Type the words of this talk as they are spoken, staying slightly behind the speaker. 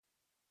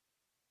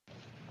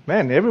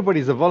Man,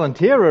 everybody's a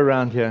volunteer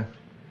around here.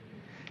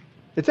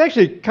 It's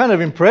actually kind of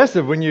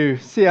impressive when you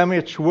see how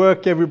much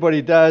work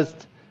everybody does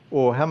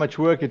or how much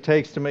work it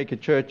takes to make a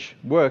church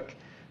work.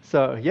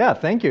 So, yeah,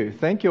 thank you.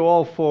 Thank you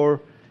all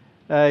for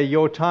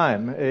your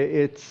time.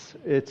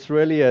 It's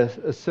really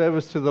a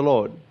service to the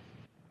Lord.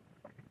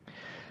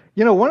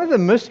 You know, one of the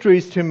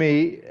mysteries to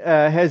me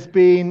has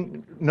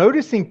been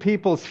noticing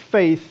people's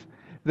faith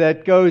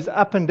that goes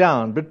up and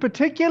down, but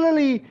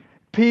particularly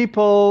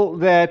people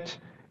that,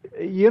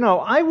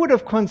 I would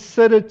have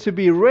considered to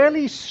be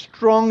really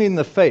strong in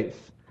the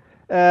faith.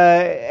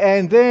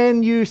 And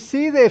then you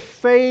see their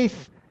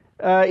faith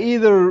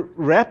either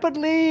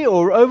rapidly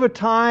or over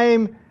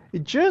time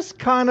just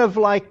kind of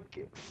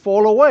like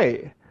fall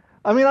away.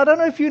 I mean, I don't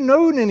know if you've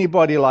known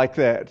anybody like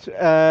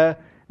that,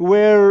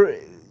 where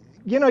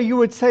you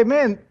would say,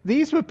 man,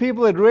 these were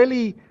people that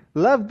really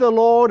loved the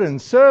Lord and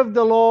served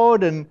the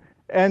Lord, and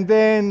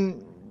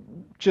then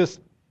just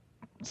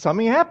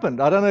something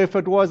happened. I don't know if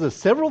it was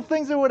several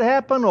things that would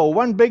happen or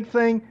one big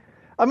thing.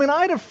 I mean,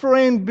 I had a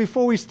friend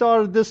before we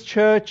started this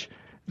church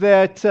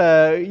that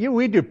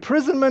we did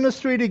prison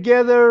ministry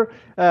together.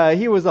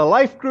 He was a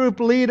life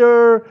group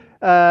leader.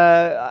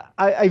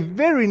 I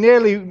very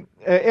nearly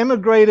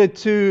emigrated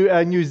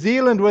to New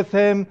Zealand with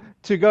him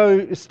to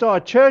go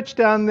start church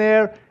down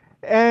there.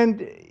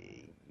 And,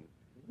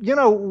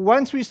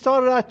 once we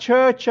started our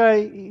church,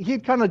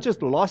 he'd kind of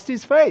just lost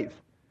his faith.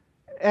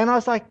 And I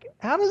was like,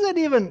 how does that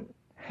even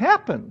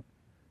happen?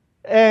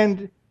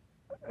 And,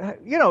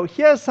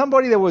 here's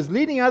somebody that was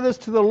leading others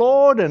to the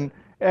Lord,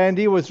 and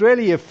he was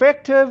really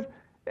effective.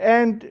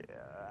 And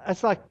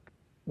it's like,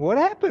 what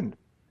happened?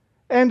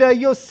 And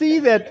you'll see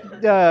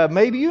that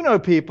maybe you know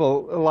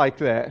people like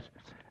that.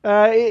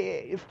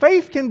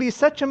 Faith can be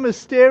such a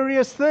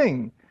mysterious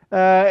thing.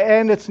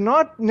 And it's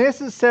not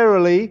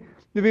necessarily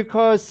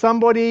because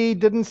somebody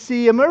didn't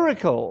see a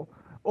miracle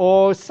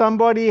or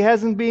somebody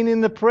hasn't been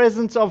in the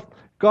presence of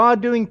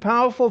God doing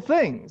powerful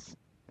things.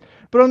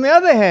 But on the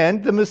other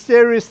hand, the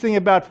mysterious thing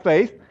about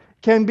faith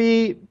can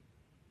be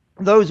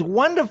those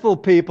wonderful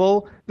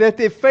people that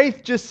their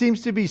faith just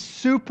seems to be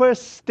super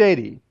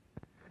steady.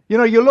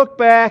 You look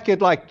back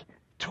at like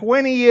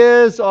 20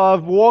 years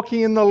of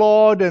walking in the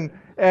Lord and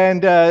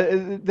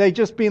they've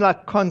just been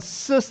like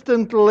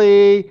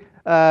consistently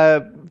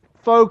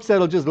folks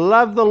that'll just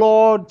love the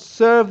Lord,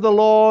 serve the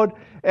Lord,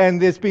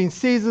 and there's been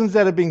seasons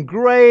that have been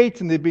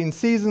great, and there've been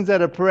seasons that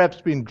have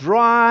perhaps been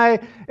dry,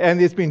 and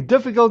there's been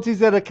difficulties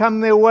that have come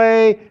their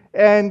way,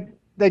 and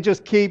they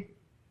just keep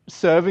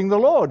serving the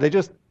Lord. They're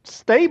just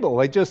stable.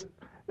 They're just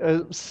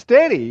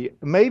steady.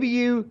 Maybe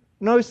you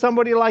know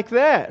somebody like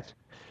that.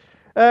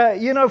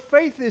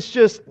 Faith is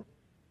just,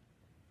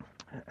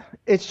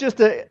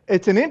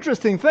 it's an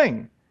interesting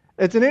thing.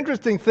 It's an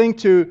interesting thing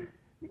to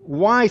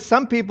why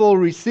some people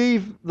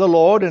receive the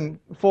Lord and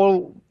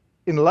fall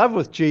in love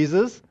with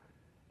Jesus,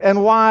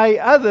 and why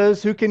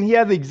others who can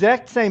hear the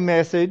exact same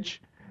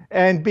message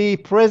and be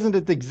present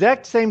at the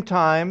exact same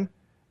time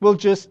will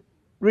just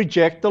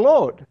reject the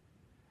Lord.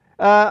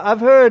 I've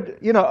heard,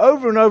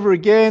 over and over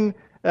again,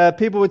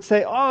 people would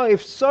say, oh,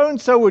 if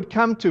so-and-so would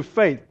come to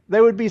faith,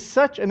 they would be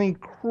such an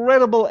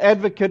incredible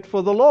advocate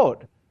for the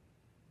Lord.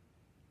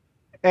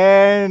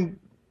 And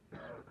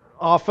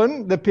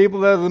often, the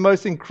people that are the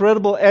most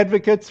incredible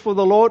advocates for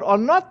the Lord are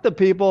not the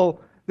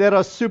people that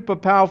are super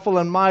powerful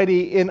and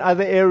mighty in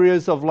other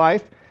areas of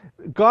life.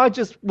 God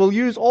just will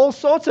use all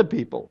sorts of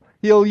people.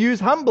 He'll use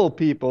humble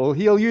people.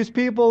 He'll use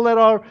people that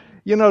are,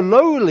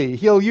 lowly.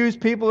 He'll use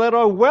people that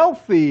are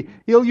wealthy.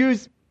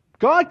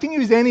 God can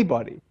use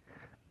anybody.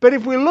 But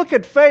if we look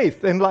at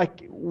faith and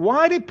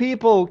why do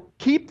people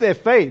keep their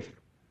faith?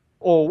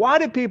 Or why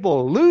do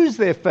people lose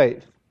their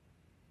faith?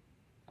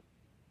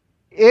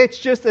 It's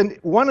just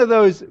one of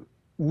those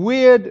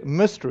weird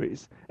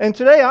mysteries. And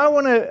today I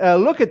want to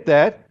look at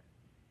that,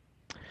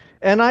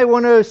 and I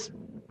want to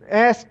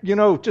ask,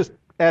 just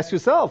ask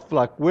yourself,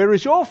 where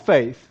is your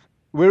faith?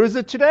 Where is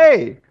it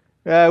today?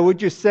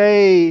 Would you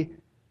say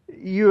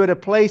you're at a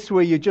place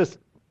where you're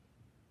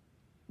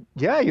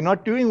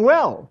not doing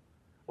well?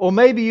 Or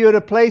maybe you're at a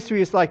place where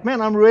it's like,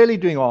 man, I'm really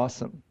doing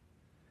awesome.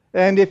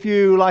 And if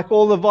you like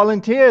all the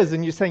volunteers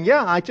and you're saying,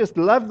 yeah, I just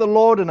love the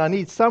Lord and I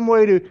need some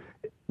way to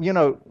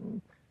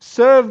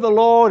serve the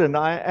Lord, and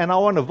I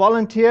want to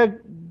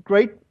volunteer,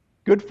 great,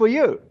 good for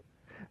you.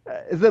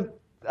 The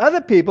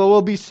other people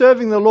will be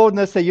serving the Lord and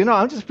they say,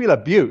 I just feel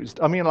abused.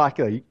 I mean,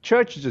 the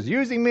church is just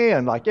using me,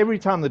 and every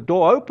time the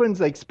door opens,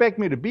 they expect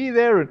me to be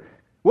there. And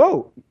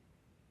whoa,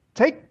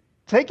 take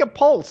a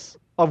pulse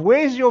of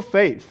where's your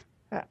faith?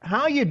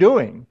 How are you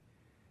doing?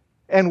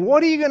 And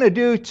what are you going to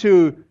do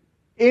to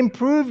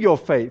improve your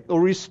faith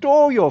or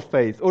restore your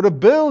faith or to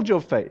build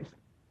your faith?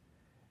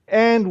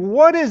 And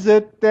what is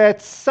it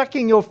that's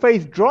sucking your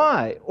faith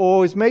dry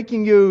or is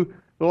making you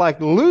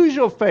lose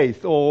your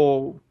faith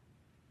or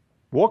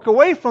walk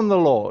away from the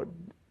Lord?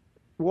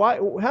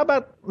 How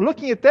about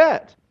looking at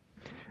that?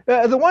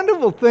 The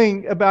wonderful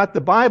thing about the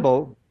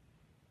Bible,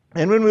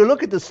 and when we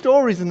look at the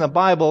stories in the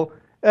Bible,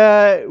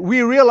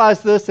 we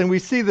realize this and we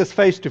see this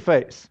face to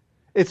face.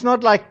 It's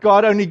not like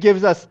God only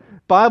gives us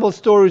Bible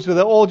stories where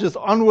they're all just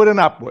onward and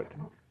upward.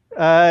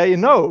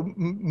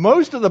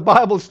 Most of the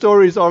Bible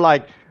stories are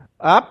like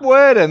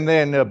upward and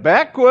then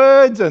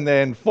backwards and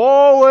then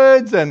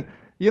forwards. And,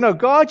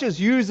 God just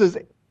uses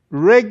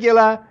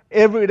regular,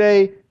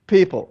 everyday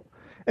people.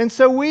 And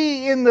so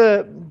we in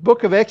the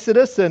book of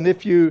Exodus, and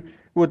if you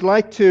would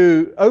like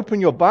to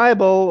open your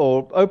Bible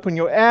or open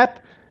your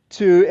app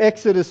to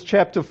Exodus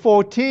chapter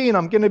 14,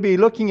 I'm going to be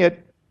looking at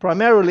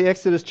primarily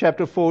Exodus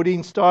chapter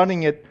 14,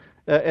 starting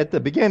at the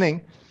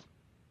beginning.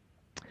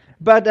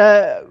 But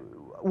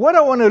what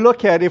I want to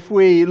look at, if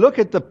we look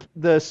at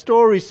the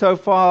story so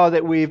far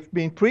that we've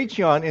been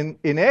preaching on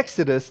in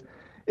Exodus,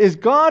 is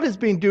God has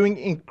been doing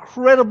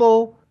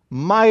incredible,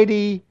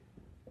 mighty,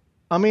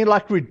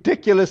 like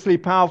ridiculously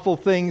powerful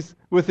things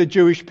with the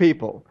Jewish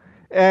people.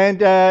 And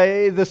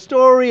the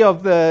story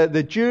of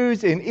the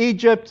Jews in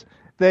Egypt,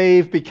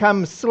 they've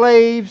become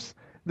slaves.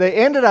 They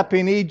ended up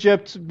in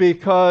Egypt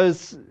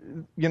because,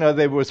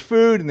 there was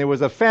food and there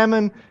was a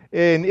famine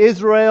in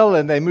Israel,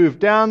 and they moved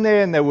down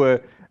there and they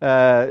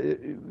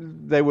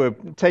were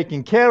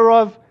taken care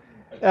of.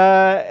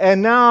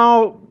 And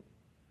now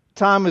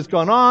time has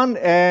gone on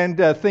and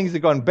things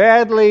have gone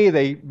badly.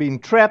 They've been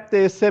trapped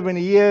there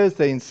 70 years.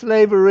 They're in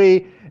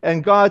slavery.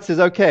 And God says,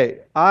 okay,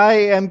 I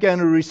am going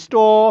to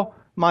restore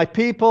my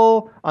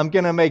people. I'm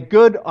going to make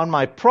good on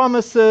my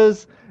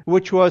promises,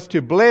 which was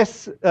to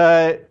bless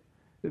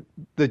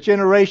the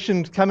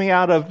generations coming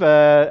out of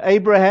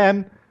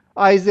Abraham,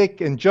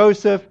 Isaac, and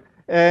Joseph.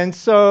 And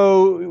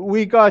so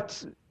we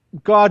got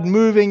God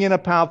moving in a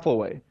powerful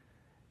way.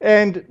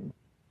 And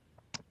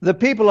the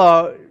people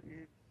are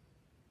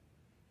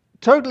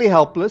totally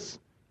helpless,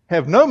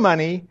 have no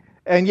money,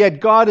 and yet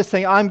God is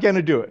saying, I'm going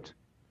to do it.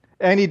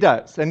 And he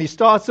does. And he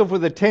starts off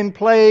with the 10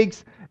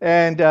 plagues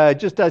and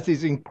just does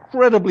these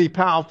incredibly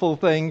powerful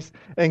things.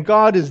 And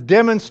God is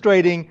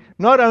demonstrating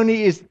not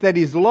only is that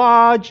he's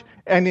large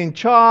and in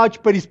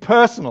charge, but he's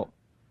personal.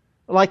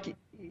 Like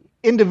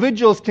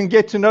individuals can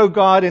get to know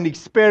God and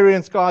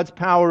experience God's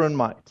power and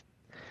might.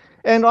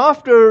 And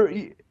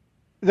after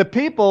the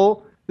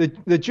people,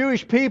 the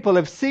Jewish people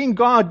have seen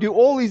God do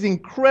all these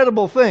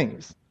incredible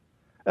things,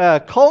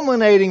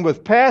 culminating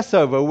with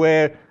Passover,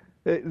 where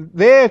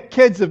their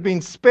kids have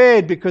been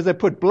spared because they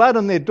put blood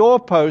on their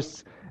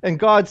doorposts, and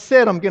God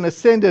said, I'm going to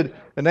send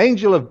an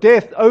angel of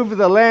death over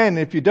the land.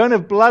 If you don't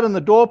have blood on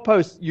the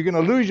doorposts, you're going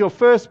to lose your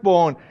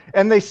firstborn.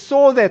 And they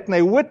saw that, and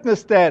they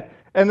witnessed that,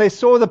 and they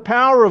saw the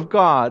power of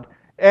God,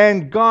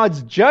 and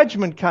God's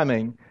judgment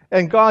coming,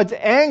 and God's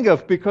anger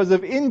because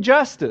of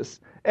injustice.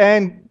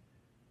 And,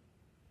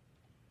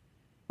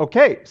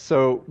 okay,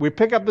 so we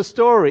pick up the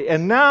story,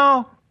 and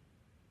now,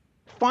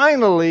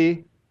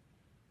 finally,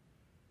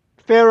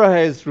 Pharaoh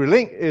has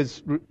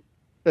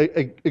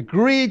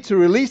agreed to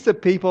release the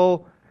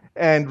people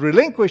and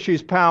relinquish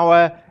his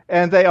power,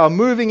 and they are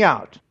moving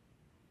out.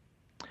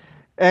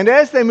 And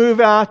as they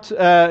move out,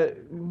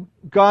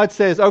 God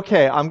says,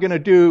 okay, I'm going to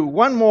do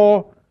one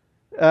more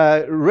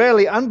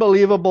really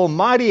unbelievable,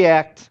 mighty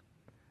act,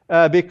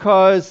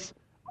 because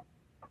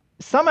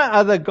somehow or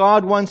other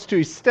God wants to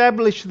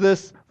establish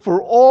this for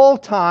all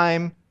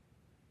time.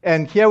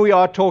 And here we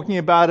are talking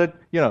about it,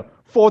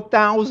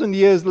 4,000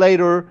 years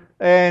later,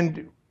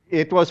 and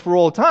it was for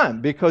all time,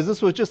 because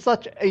this was just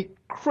such an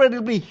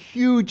incredibly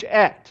huge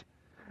act,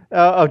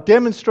 a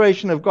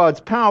demonstration of God's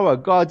power,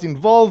 God's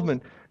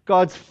involvement,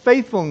 God's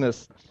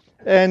faithfulness,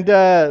 and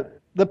the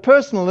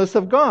personalness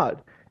of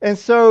God. And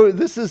so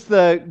this is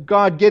the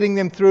God getting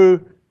them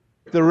through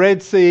the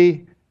Red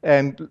Sea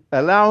and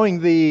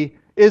allowing the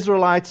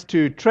Israelites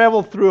to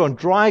travel through on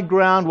dry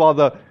ground while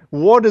the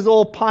water's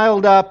all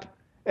piled up.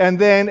 And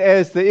then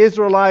as the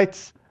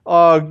Israelites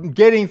are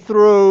getting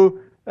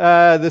through,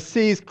 the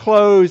seas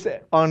close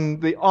on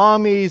the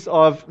armies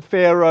of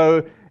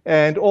Pharaoh,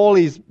 and all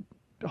his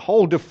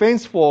whole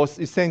defense force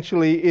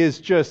essentially is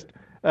just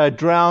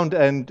drowned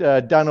and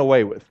done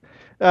away with.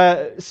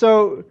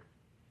 So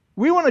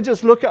I want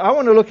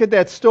to look at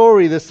that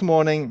story this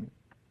morning.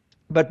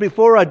 But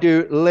before I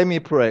do, let me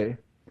pray.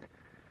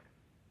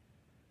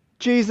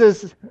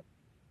 Jesus,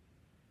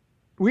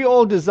 we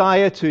all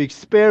desire to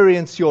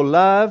experience your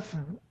love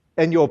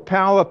and your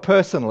power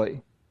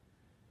personally.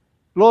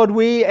 Lord,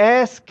 we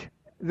ask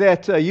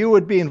that you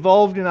would be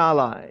involved in our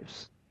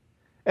lives.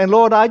 And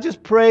Lord, I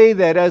just pray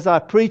that as I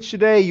preach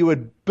today, you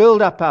would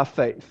build up our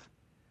faith.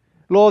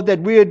 Lord,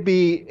 that we would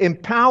be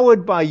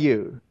empowered by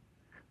you.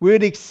 We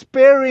would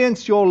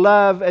experience your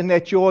love, and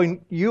that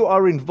you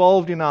are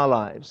involved in our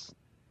lives.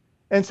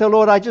 And so,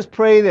 Lord, I just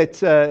pray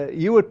that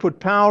you would put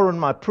power on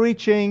my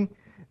preaching,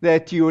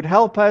 that you would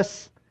help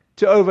us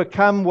to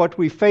overcome what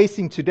we're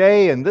facing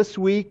today and this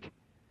week.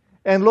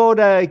 And Lord,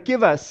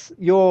 give us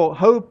your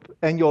hope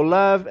and your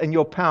love and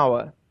your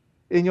power.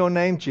 In your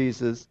name,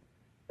 Jesus.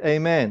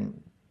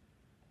 Amen.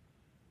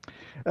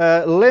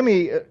 Let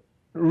me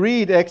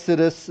read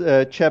Exodus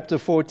chapter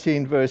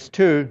 14, verse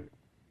 2,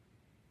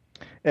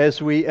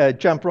 as we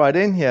jump right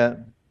in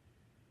here.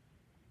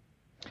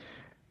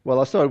 Well,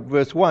 I'll start with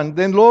verse 1.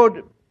 Then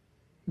Lord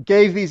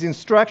gave these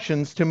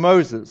instructions to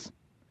Moses.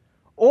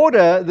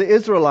 order the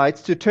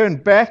Israelites to turn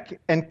back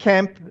and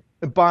camp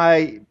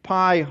by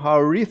Pi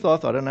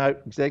Hahiroth, I don't know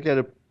exactly how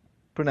to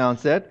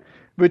pronounce that,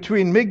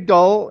 between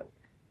Migdol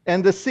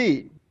and the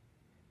sea.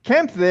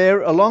 Camp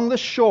there along the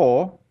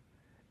shore,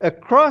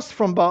 across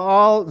from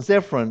Baal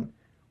Zephon,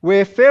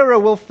 where Pharaoh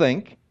will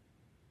think,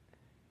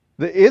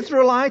 the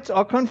Israelites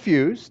are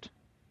confused,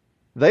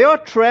 they are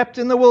trapped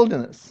in the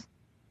wilderness.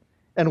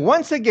 And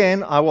once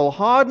again I will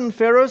harden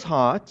Pharaoh's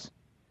heart,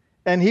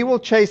 and he will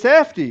chase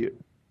after you.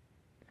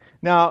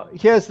 Now,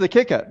 here's the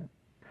kicker.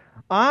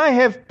 I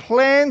have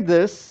planned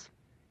this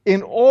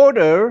in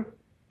order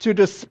to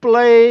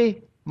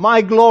display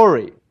my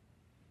glory.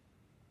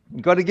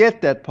 You've got to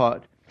get that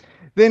part.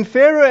 Then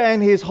Pharaoh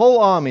and his whole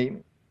army,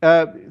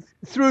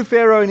 through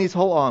Pharaoh and his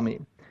whole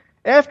army.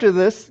 After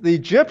this, the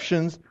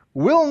Egyptians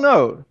will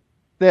know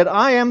that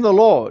I am the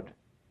Lord.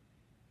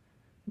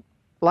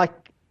 Like,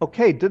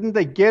 okay, didn't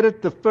they get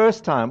it the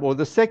first time or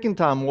the second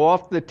time or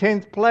after the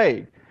 10th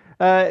plague?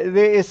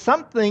 There is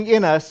something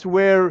in us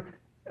where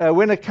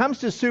when it comes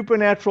to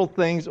supernatural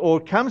things or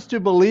it comes to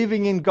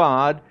believing in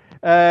God,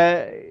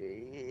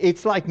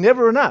 it's like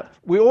never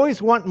enough. We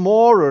always want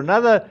more or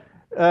another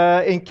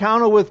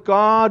encounter with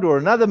God or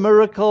another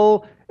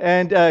miracle.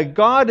 And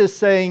God is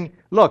saying,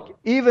 look,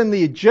 even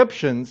the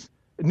Egyptians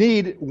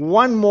need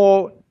one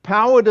more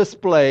power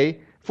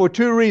display for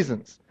two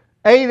reasons.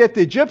 A, that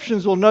the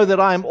Egyptians will know that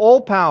I am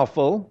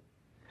all-powerful,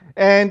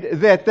 and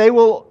that they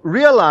will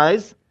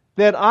realize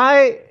that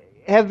I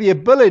have the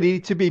ability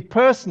to be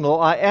personal.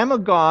 I am a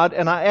God,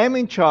 and I am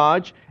in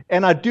charge,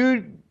 and I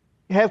do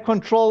have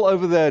control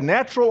over the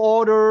natural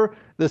order,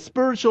 the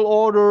spiritual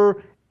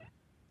order,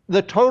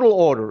 the total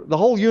order, the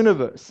whole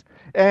universe.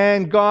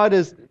 And God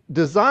has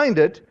designed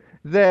it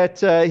that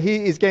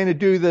He is going to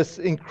do this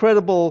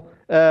incredible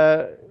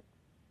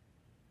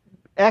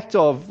act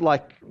of,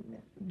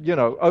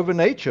 over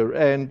nature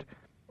and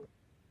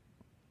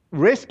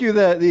rescue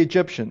the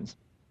Egyptians.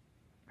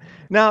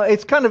 Now,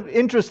 it's kind of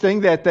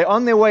interesting that they're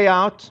on their way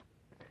out,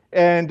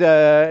 and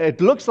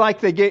it looks like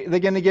they're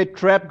going to get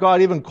trapped.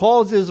 God even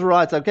calls the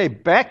Israelites, okay,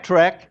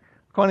 backtrack.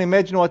 Can't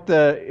imagine what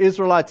the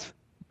Israelites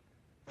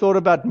thought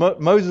about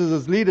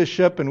Moses'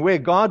 leadership and where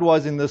God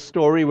was in this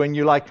story when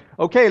you're like,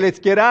 okay, let's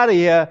get out of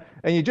here,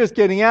 and you're just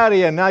getting out of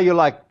here, and now you're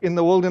like in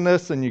the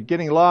wilderness, and you're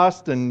getting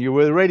lost, and you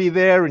were already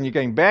there, and you're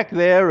going back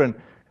there, and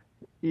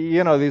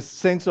this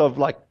sense of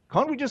like,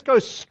 can't we just go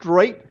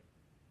straight?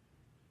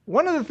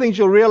 One of the things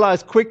you'll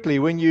realize quickly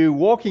when you're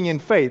walking in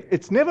faith,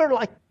 it's never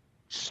like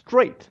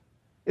straight.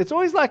 It's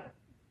always like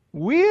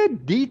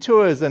weird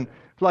detours and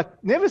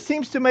like never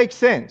seems to make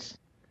sense.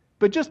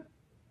 But just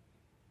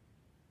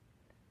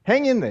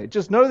hang in there.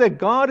 Just know that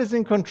God is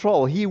in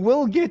control. He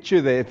will get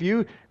you there. If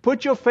you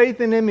put your faith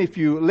in Him, if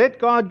you let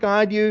God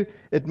guide you,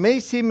 it may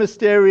seem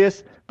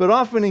mysterious, but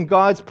often in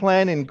God's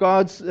plan, in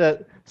God's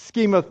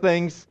scheme of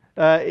things,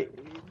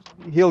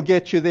 He'll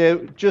get you there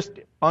just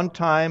on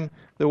time,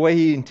 the way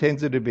He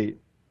intends it to be.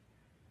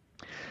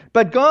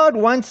 But God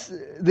wants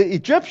the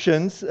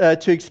Egyptians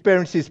to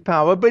experience His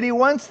power, but He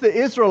wants the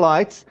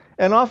Israelites,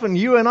 and often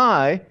you and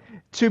I,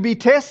 to be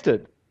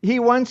tested. He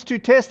wants to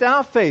test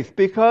our faith,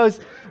 because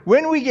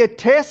when we get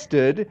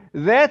tested,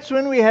 that's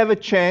when we have a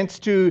chance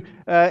to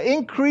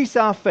increase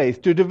our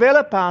faith, to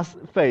develop our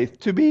faith,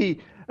 to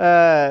be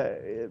to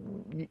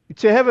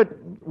have it,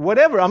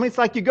 whatever. I mean, it's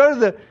like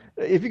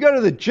if you go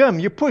to the gym,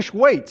 you push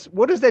weights.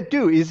 What does that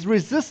do? Is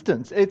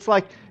resistance. It's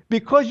like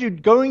because you're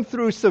going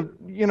through some,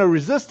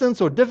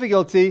 resistance or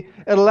difficulty,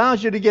 it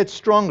allows you to get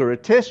stronger.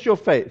 It tests your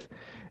faith.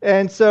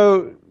 And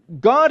so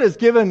God has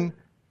given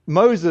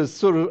Moses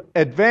sort of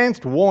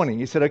advanced warning.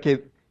 He said, okay,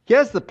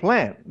 here's the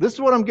plan. This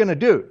is what I'm going to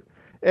do.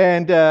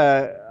 And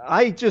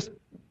I just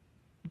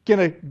going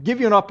to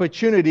give you an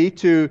opportunity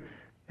to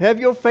have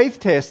your faith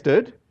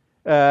tested.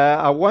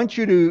 I want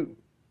you to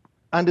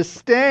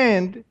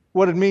understand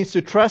what it means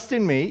to trust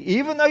in me,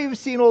 even though you've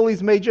seen all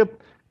these major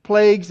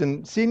plagues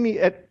and seen me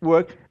at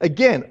work.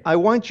 Again, I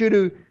want you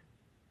to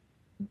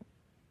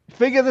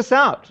figure this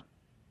out.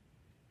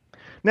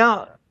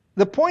 Now,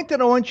 the point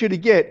that I want you to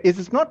get is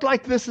it's not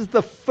like this is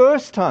the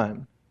first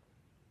time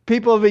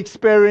people have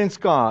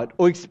experienced God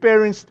or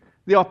experienced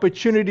the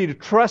opportunity to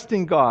trust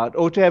in God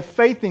or to have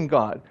faith in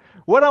God.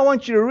 What I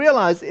want you to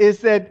realize is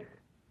that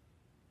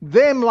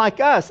them, like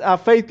us, our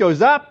faith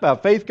goes up, our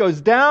faith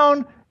goes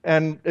down,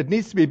 and it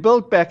needs to be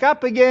built back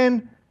up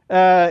again.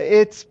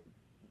 It's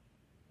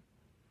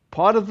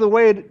part of the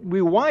way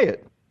we wire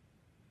it.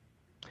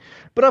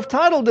 But I've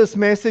titled this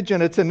message,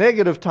 and it's a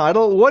negative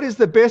title, What is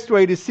the best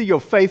way to see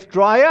your faith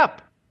dry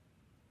up?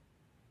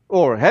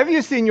 Or have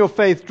you seen your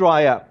faith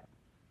dry up?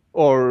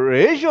 Or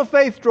is your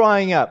faith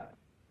drying up?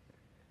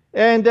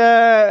 And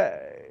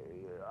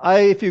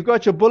if you've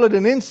got your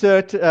bulletin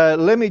insert,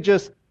 let me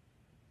just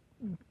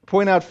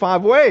point out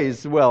 5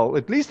 ways. Well,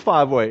 at least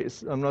 5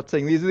 ways. I'm not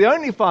saying these are the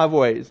only 5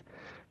 ways.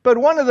 But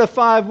one of the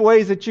 5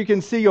 ways that you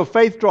can see your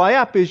faith dry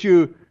up is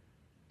you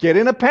get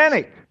in a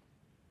panic.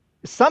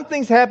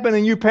 Something's happened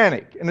and you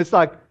panic. And it's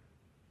like,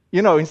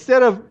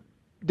 instead of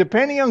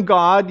depending on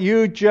God,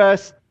 you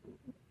just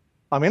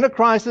I'm in a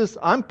crisis.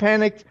 I'm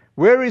panicked.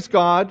 Where is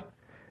God?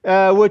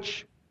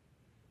 Which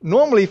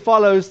normally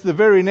follows the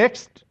very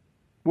next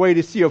way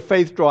to see your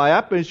faith dry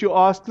up is you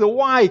ask the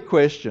why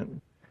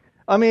question.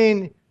 I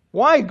mean,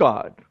 why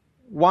God?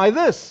 Why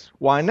this?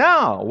 Why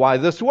now? Why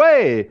this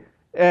way?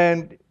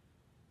 And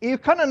you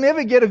kind of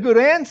never get a good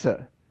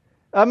answer.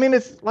 I mean,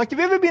 it's like, have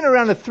you ever been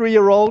around a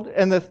 3-year-old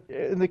and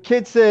the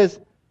kid says,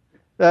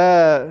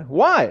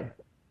 why?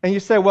 And you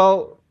say,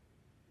 well,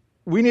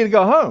 we need to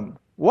go home.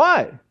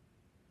 Why?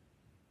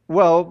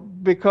 Well,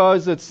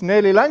 because it's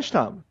nearly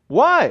lunchtime.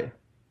 Why?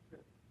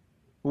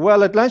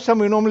 Well, at lunchtime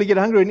we normally get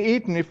hungry and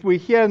eat, and if we're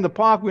here in the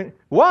park,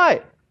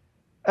 why?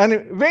 And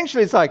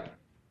eventually it's like,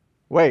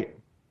 wait.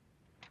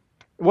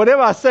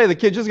 Whatever I say, the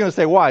kid's just going to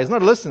say why. He's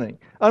not listening.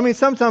 I mean,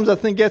 sometimes I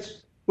think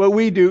that's what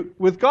we do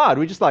with God.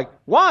 We're just like,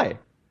 why?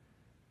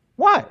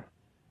 Why?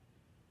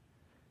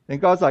 And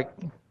God's like,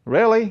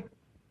 really?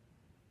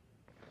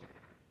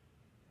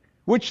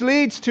 Which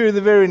leads to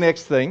the very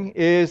next thing,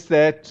 is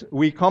that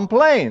we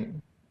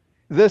complain.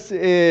 This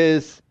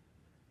is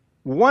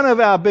one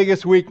of our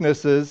biggest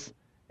weaknesses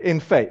in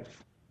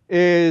faith,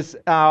 is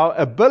our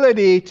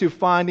ability to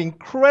find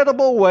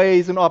incredible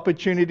ways and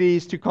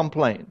opportunities to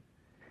complain.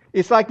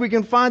 It's like we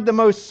can find the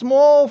most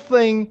small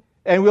thing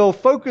and we'll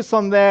focus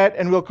on that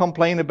and we'll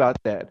complain about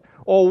that.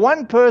 Or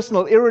one person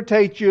will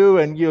irritate you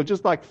and you'll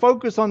just like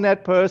focus on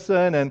that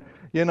person and,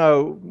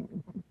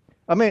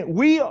 I mean,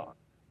 we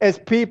as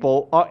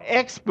people are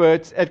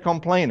experts at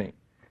complaining.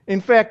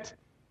 In fact,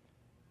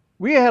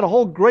 we had a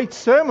whole great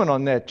sermon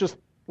on that just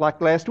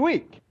like last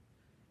week.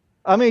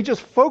 I mean,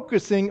 just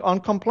focusing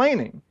on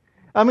complaining.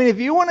 I mean, if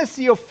you want to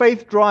see your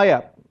faith dry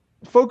up,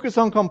 focus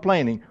on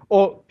complaining.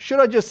 Or should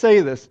I just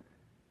say this?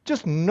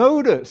 Just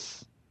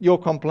notice your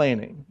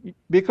complaining,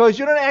 because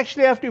you don't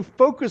actually have to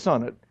focus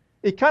on it.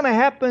 It kind of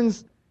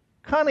happens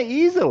kind of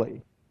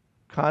easily,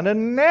 kind of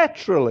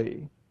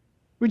naturally.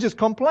 We just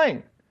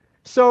complain.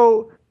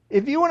 So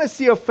if you want to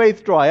see your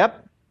faith dry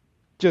up,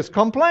 just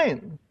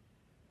complain.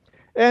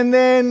 And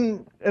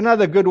then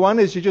another good one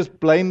is you just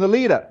blame the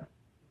leader.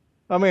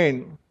 I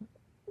mean,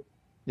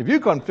 if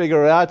you can't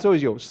figure it out, it's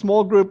always your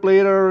small group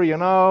leader,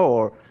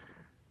 or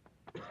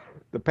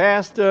the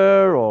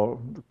pastor, or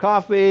the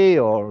coffee,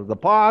 or the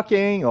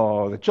parking,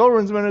 or the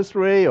children's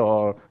ministry,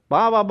 or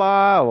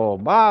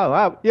or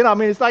I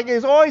mean, it's like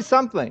there's always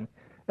something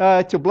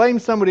to blame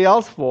somebody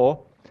else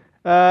for,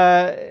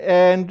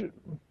 and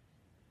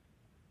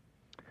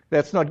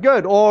that's not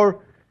good.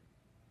 Or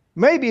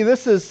maybe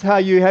this is how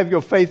you have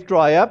your faith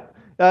dry up.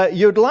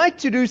 You'd like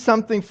to do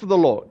something for the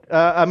Lord.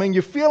 I mean,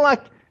 you feel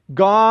like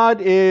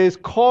God is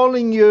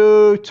calling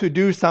you to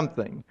do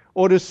something,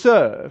 or to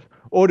serve,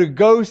 or to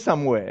go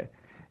somewhere.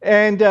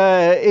 And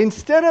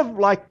instead of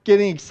like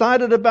getting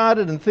excited about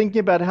it and thinking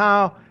about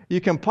how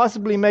you can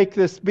possibly make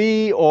this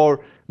be,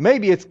 or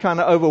maybe it's kind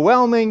of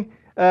overwhelming,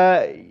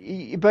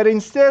 but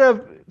instead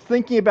of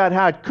thinking about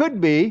how it could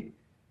be,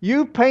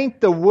 you paint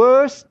the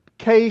worst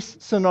case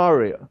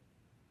scenario.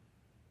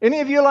 Any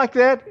of you like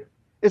that?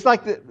 It's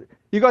like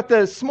you got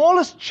the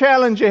smallest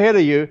challenge ahead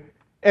of you,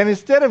 and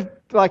instead of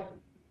like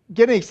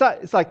getting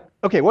excited, it's like,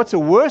 okay, what's the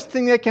worst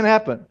thing that can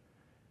happen?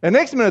 And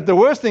next minute, the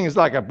worst thing is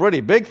like a pretty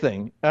big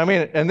thing. I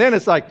mean, and then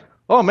it's like,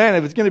 oh man,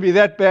 if it's going to be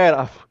that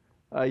bad,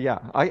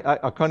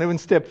 I can't even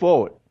step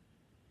forward.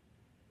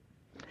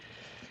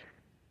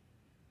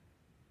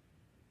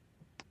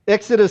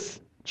 Exodus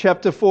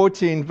chapter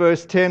 14,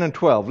 verse 10 and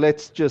 12.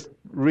 Let's just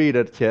read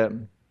it here.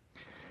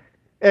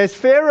 As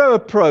Pharaoh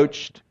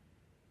approached,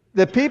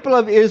 the people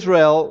of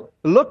Israel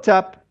looked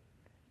up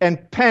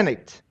and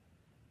panicked.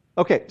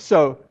 Okay,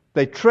 so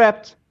they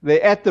trapped.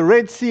 They're at the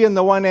Red Sea on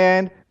the one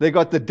hand. They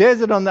got the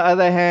desert on the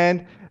other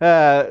hand.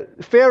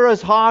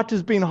 Pharaoh's heart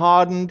has been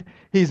hardened.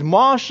 He's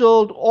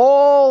marshaled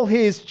all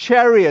his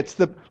chariots,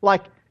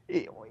 like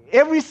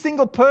every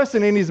single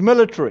person in his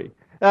military.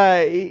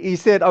 He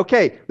said,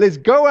 okay, let's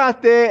go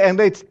out there and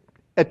let's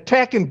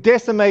attack and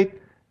decimate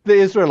the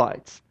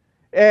Israelites.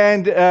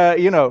 And,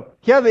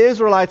 here the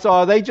Israelites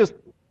are. They just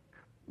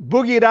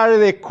boogied out of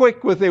there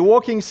quick with their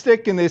walking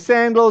stick and their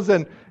sandals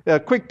and a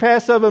quick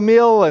Passover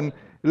meal and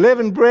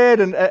leavened bread,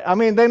 and I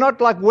mean, they're not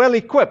like well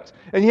equipped.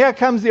 And here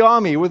comes the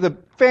army with the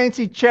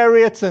fancy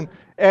chariots and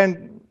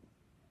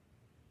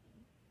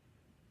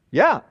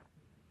yeah.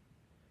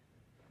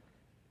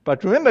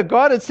 But remember,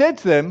 God had said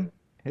to them,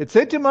 had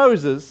said to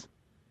Moses,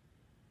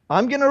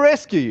 I'm going to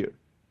rescue you.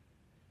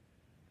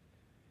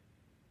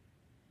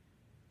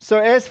 So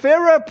as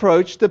Pharaoh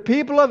approached, the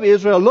people of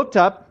Israel looked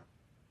up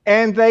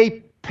and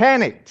they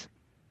panicked.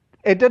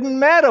 It didn't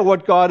matter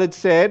what God had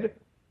said,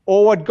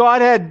 or what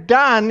God had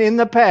done in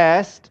the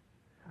past,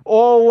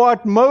 or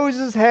what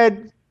Moses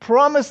had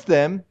promised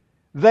them.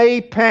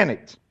 They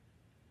panicked.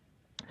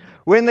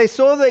 When they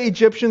saw the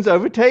Egyptians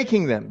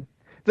overtaking them,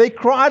 they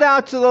cried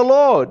out to the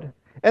Lord,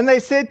 and they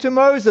said to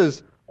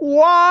Moses,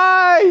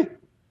 why?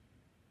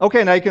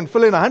 Okay, now you can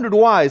fill in 100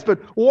 whys, but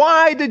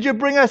why did you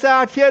bring us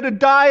out here to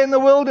die in the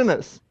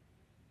wilderness?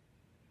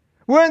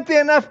 Weren't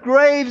there enough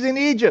graves in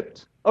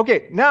Egypt?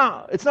 Okay,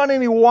 now it's not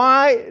any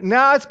why,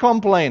 now it's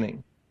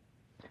complaining.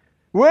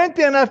 Weren't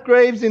there enough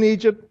graves in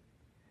Egypt?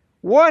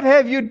 What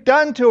have you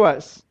done to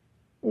us?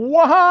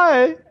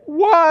 Why?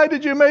 Why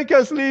did you make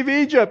us leave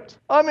Egypt?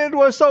 I mean, it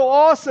was so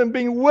awesome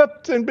being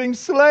whipped and being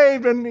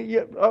slaved.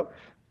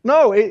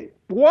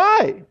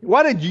 Why?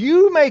 Why did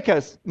you make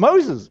us?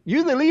 Moses,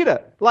 you the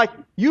leader. Like,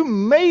 you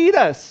made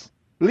us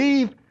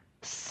leave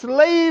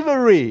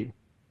slavery.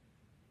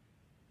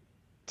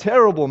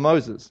 Terrible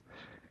Moses.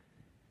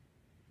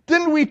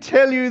 Didn't we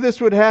tell you this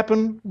would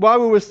happen while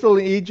we were still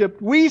in Egypt?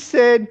 We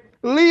said,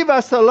 leave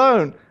us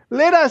alone.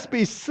 Let us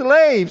be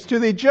slaves to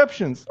the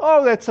Egyptians.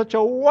 Oh, that's such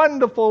a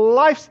wonderful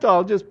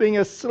lifestyle, just being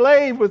a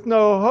slave with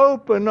no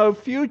hope and no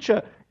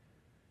future.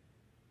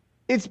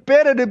 It's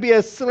better to be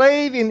a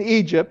slave in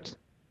Egypt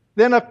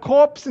than a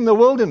corpse in the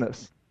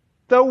wilderness.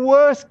 The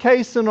worst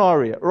case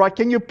scenario, right?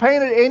 Can you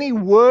paint it any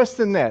worse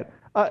than that?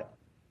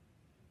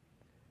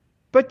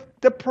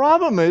 But the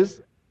problem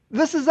is,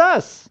 this is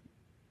us.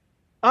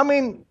 I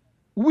mean,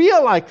 we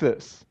are like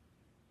this.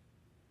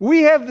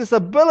 We have this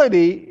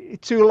ability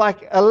to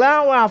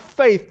allow our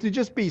faith to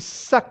just be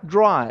sucked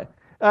dry.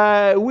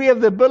 We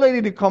have the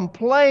ability to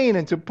complain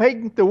and to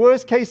paint the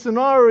worst case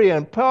scenario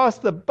and pass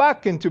the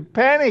buck and to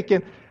panic,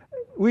 and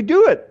we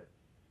do it.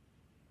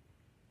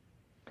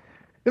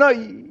 You know,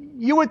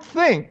 you would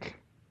think,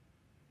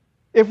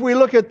 if we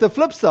look at the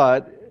flip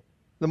side,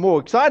 the more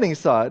exciting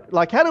side,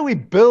 how do we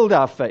build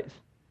our faith?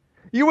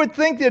 You would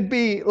think there'd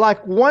be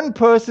one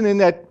person in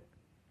that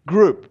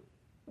group,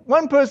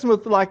 one person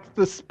with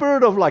the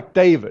spirit of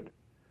David.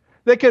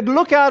 They could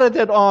look out at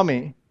that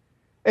army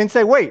and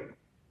say, wait,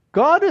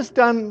 God has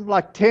done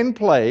 10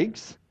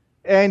 plagues,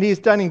 and he's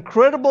done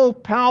incredible,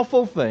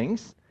 powerful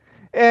things,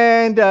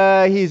 and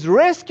he's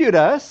rescued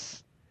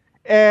us,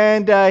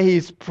 and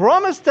he's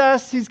promised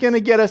us he's going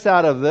to get us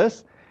out of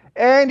this,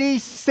 and he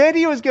said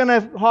he was going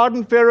to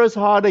harden Pharaoh's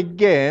heart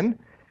again.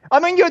 I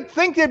mean, you'd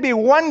think there'd be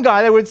one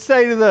guy that would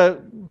say to the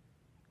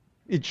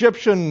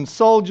Egyptian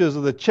soldiers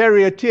or the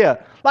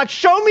charioteer,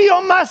 show me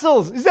your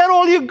muscles. Is that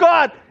all you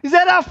got? Is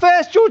that how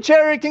fast your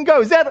chariot can go?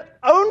 Is that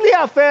only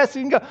how fast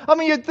you can go? I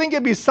mean, you'd think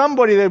it'd be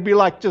somebody that'd be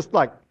just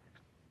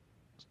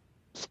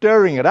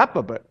stirring it up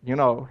a bit,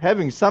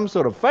 having some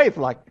sort of faith.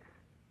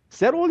 Is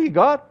that all you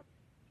got?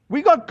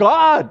 We got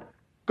God.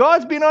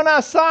 God's been on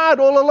our side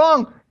all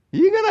along.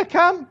 You gonna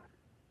come?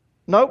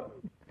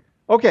 Nope.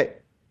 Okay.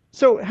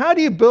 So how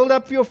do you build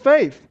up your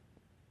faith?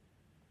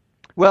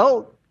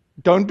 Well,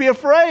 don't be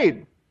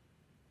afraid.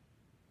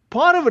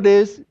 Part of it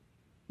is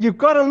you've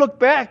got to look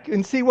back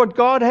and see what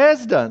God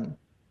has done.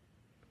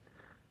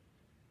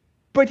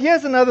 But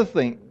here's another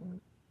thing.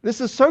 This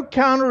is so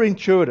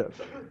counterintuitive.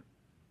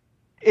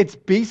 It's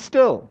be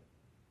still.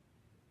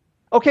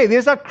 Okay,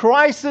 there's a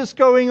crisis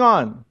going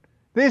on.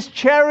 There's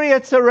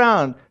chariots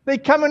around. They're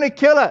coming to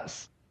kill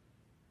us.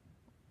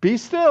 Be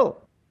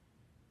still.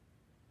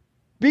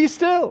 Be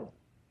still.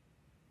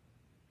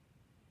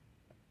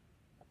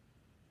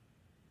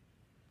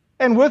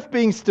 And with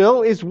being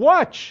still is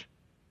watch.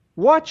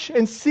 Watch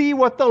and see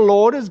what the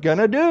Lord is going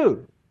to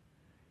do.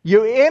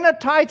 You're in a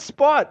tight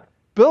spot.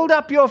 Build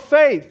up your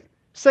faith.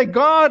 Say,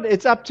 God,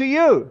 it's up to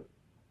you.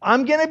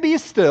 I'm going to be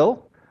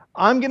still.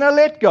 I'm going to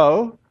let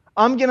go.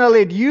 I'm going to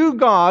let you,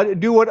 God,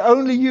 do what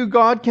only you,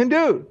 God, can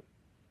do.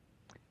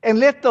 And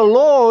let the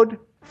Lord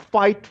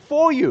fight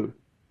for you.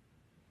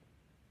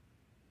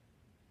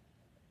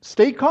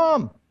 Stay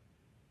calm.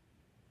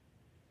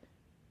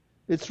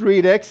 Let's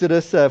read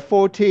Exodus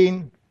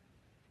 14,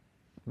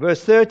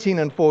 verse 13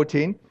 and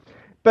 14.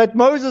 But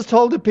Moses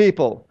told the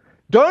people,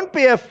 don't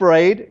be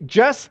afraid,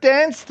 just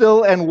stand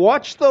still and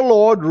watch the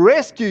Lord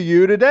rescue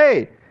you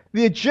today.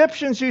 The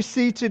Egyptians you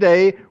see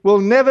today will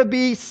never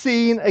be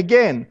seen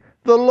again.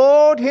 The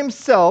Lord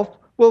himself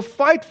will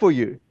fight for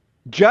you.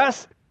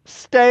 Just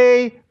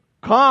stay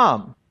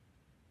calm.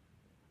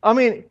 I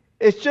mean,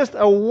 it's just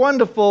a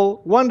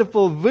wonderful,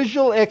 wonderful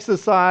visual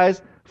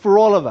exercise for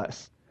all of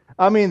us.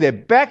 I mean, their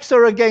backs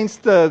are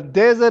against the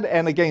desert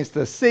and against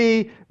the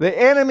sea. The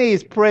enemy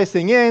is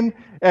pressing in,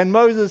 and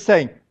Moses is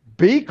saying,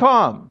 be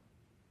calm.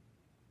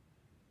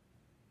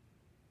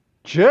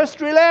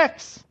 Just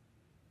relax.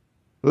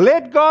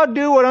 Let God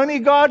do what only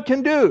God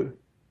can do.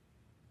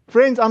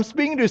 Friends, I'm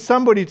speaking to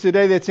somebody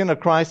today that's in a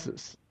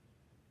crisis.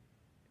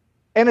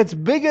 And it's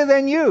bigger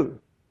than you.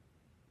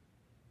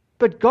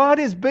 But God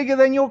is bigger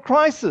than your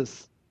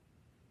crisis.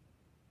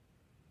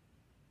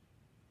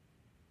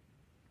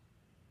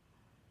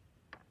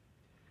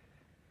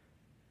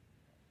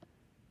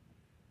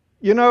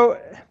 You know,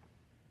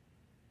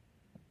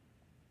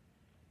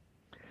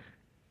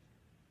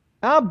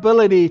 our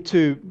ability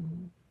to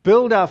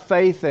build our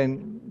faith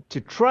and to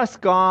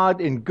trust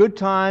God in good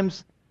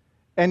times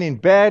and in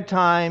bad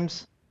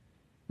times,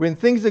 when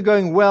things are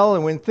going well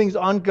and when things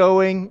aren't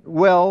going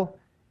well,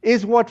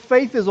 is what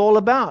faith is all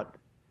about.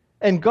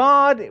 And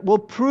God will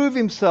prove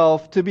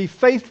himself to be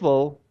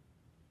faithful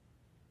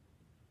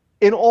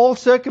in all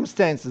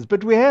circumstances.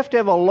 But we have to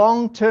have a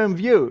long-term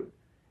view.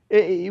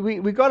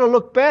 We've got to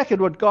look back at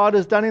what God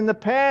has done in the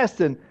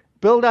past and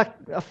build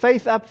a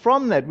faith up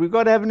from that. We've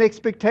got to have an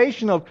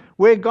expectation of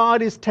where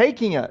God is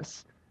taking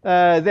us.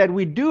 that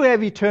we do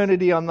have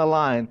eternity on the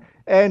line.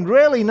 And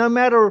really, no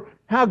matter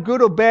how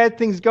good or bad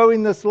things go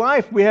in this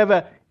life, we have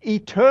an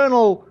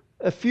eternal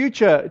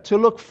future to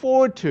look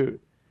forward to.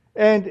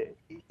 And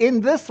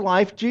in this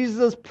life, Jesus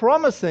is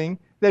promising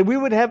that we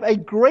would have a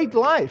great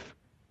life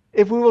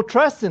if we will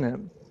trust in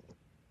Him.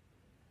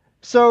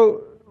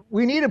 So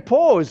we need to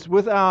pause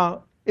with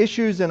our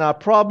issues and our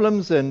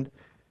problems, and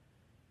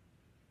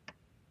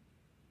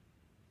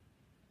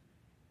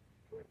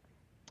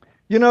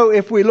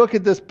if we look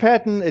at this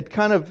pattern, it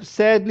kind of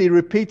sadly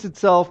repeats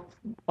itself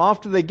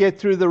after they get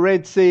through the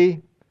Red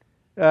Sea.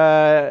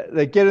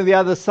 They get to the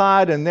other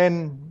side, and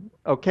then,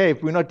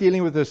 if we're not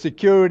dealing with a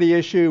security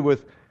issue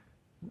with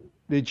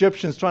the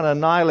Egyptians trying to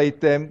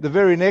annihilate them, the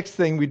very next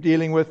thing we're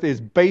dealing with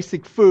is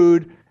basic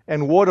food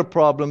and water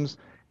problems.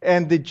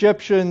 And the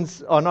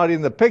Egyptians are not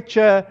in the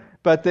picture,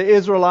 but the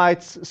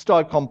Israelites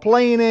start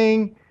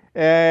complaining,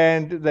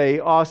 and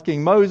they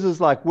asking Moses,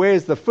 like,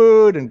 where's the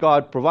food? And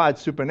God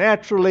provides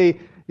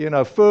supernaturally,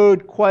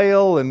 food,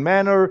 quail and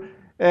manna,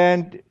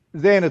 and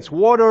then it's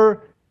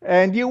water.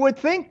 And you would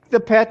think the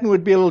pattern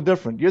would be a little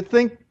different. You'd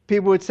think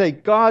people would say,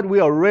 God, we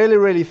are really,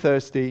 really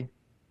thirsty.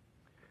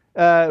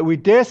 We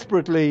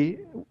desperately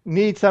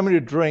need something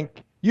to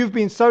drink. You've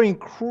been so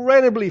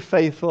incredibly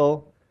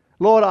faithful.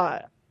 Lord,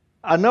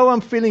 I know I'm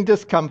feeling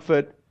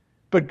discomfort,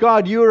 but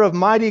God, you're a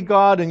mighty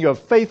God and you're a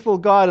faithful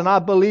God, and I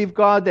believe,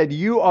 God, that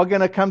you are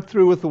going to come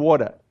through with the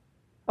water.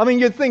 I mean,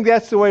 you'd think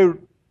that's the way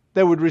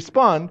they would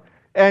respond,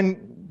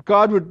 and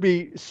God would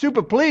be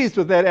super pleased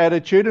with that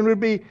attitude and would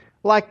be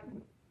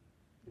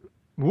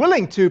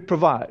willing to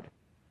provide.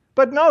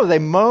 But no, they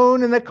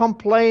moan and they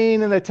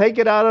complain and they take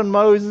it out on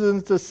Moses, and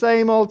it's the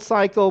same old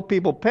cycle.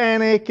 People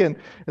panic and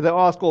they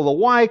ask all the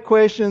why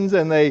questions,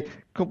 and they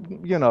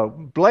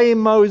blame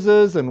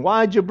Moses and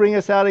why'd you bring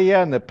us out of here,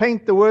 and they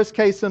paint the worst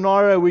case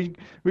scenario. We're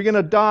going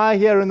to die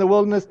here in the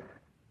wilderness.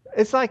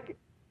 It's like,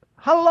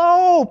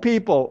 hello,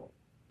 people.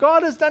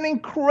 God has done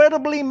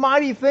incredibly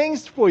mighty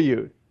things for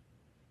you.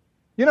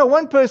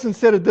 One person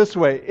said it this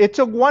way: it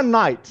took one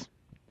night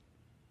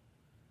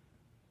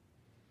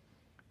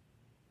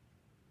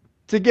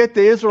to get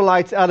the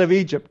Israelites out of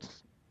Egypt,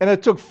 and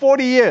it took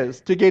 40 years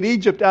to get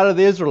Egypt out of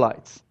the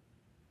Israelites.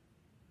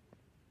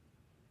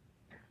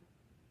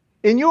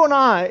 In you and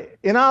I,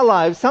 in our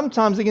lives,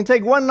 sometimes it can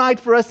take one night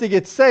for us to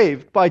get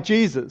saved by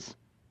Jesus.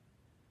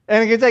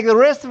 And it can take the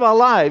rest of our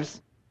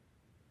lives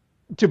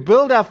to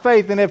build our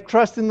faith and have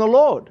trust in the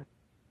Lord,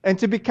 and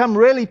to become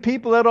really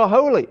people that are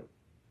holy.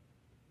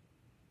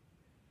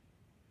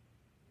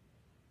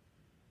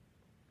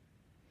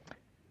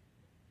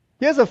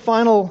 Here's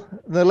the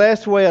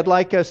last way I'd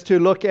like us to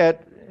look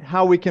at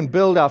how we can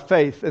build our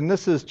faith. And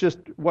this is just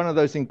one of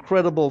those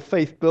incredible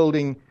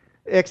faith-building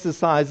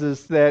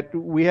exercises that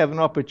we have an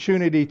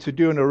opportunity to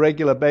do on a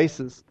regular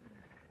basis.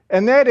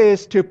 And that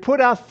is to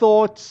put our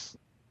thoughts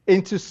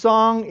into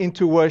song,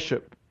 into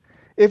worship.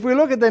 If we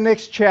look at the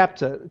next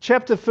chapter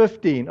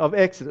 15 of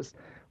Exodus,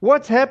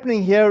 what's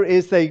happening here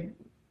is they've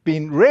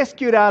been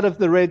rescued out of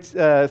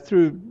the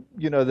through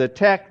the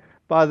attack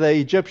by the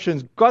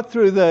Egyptians, got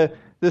through the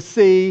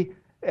sea,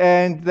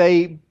 and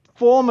they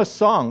form a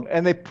song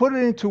and they put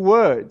it into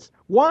words.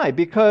 Why?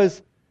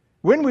 Because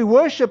when we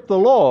worship the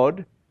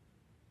Lord,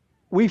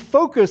 we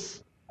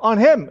focus on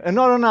Him and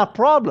not on our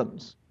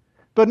problems.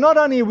 But not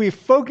only are we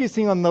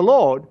focusing on the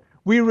Lord,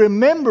 we're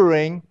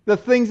remembering the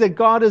things that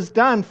God has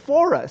done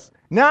for us.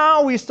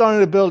 Now we're starting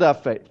to build our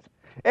faith.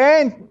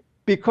 And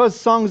because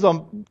songs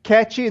are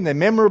catchy and they're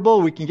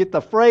memorable, we can get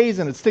the phrase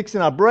and it sticks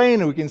in our brain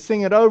and we can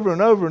sing it over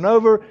and over and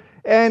over,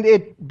 and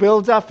it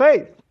builds our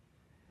faith.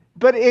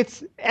 But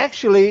it's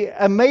actually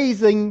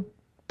amazing,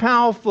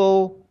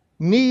 powerful,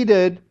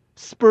 needed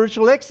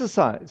spiritual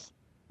exercise,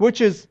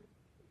 which is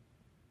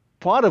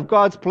part of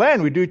God's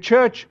plan. We do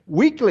church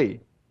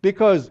weekly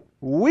because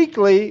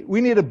weekly we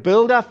need to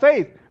build our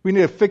faith. We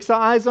need to fix our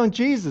eyes on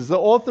Jesus, the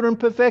author and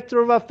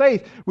perfecter of our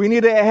faith. We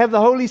need to have the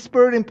Holy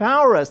Spirit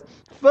empower us,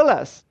 fill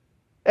us.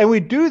 And we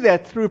do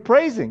that through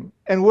praising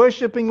and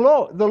worshiping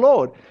the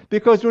Lord.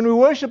 Because when we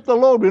worship the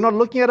Lord, we're not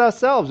looking at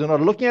ourselves. We're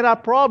not looking at our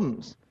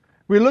problems.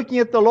 We're looking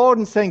at the Lord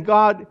and saying,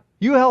 God,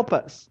 you help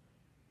us.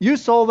 You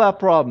solve our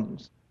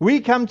problems. We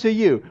come to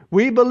you.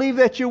 We believe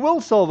that you will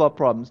solve our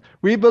problems.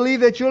 We believe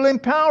that you'll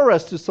empower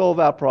us to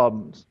solve our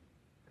problems.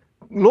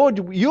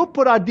 Lord, you'll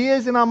put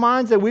ideas in our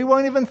minds that we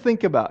won't even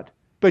think about,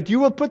 but you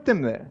will put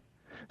them there.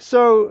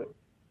 So I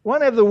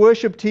want to have the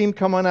worship team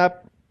come on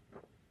up.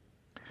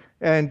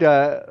 And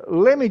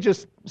let me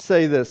just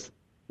say this.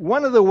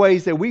 One of the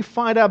ways that we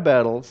fight our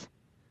battles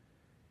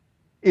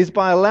is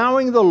by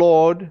allowing the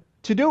Lord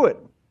to do it.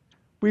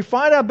 We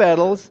fight our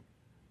battles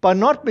by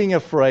not being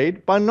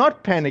afraid, by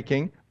not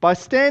panicking, by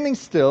standing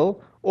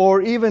still,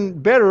 or even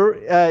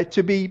better,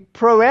 to be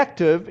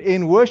proactive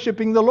in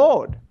worshiping the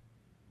Lord.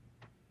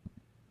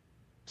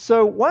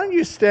 So why don't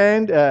you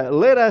stand?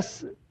 Let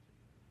us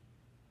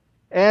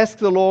ask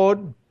the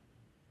Lord.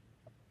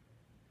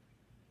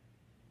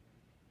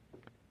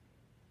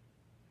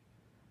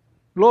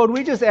 Lord,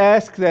 we just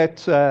ask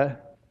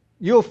that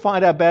you'll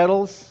fight our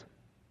battles.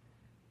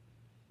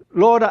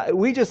 Lord,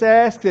 we just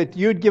ask that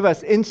you'd give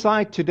us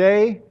insight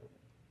today.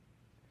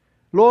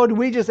 Lord,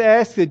 we just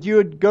ask that you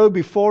would go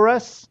before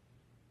us.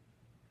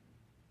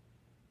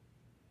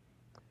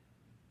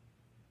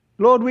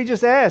 Lord, we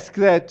just ask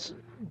that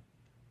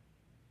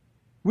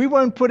we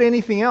won't put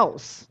anything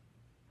else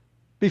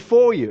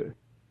before you.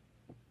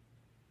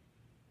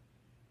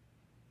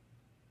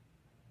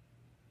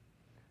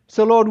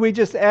 So, Lord, we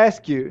just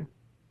ask you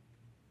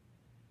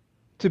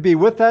to be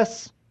with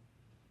us.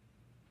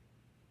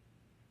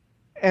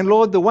 And,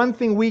 Lord, the one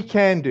thing we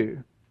can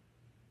do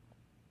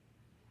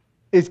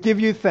is give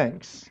you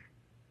thanks,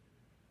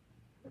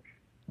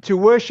 to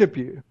worship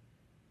you.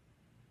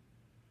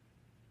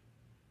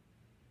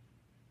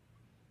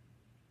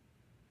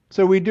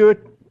 So we do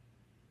it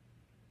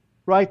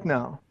right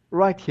now,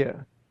 right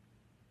here.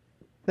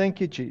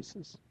 Thank you,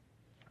 Jesus.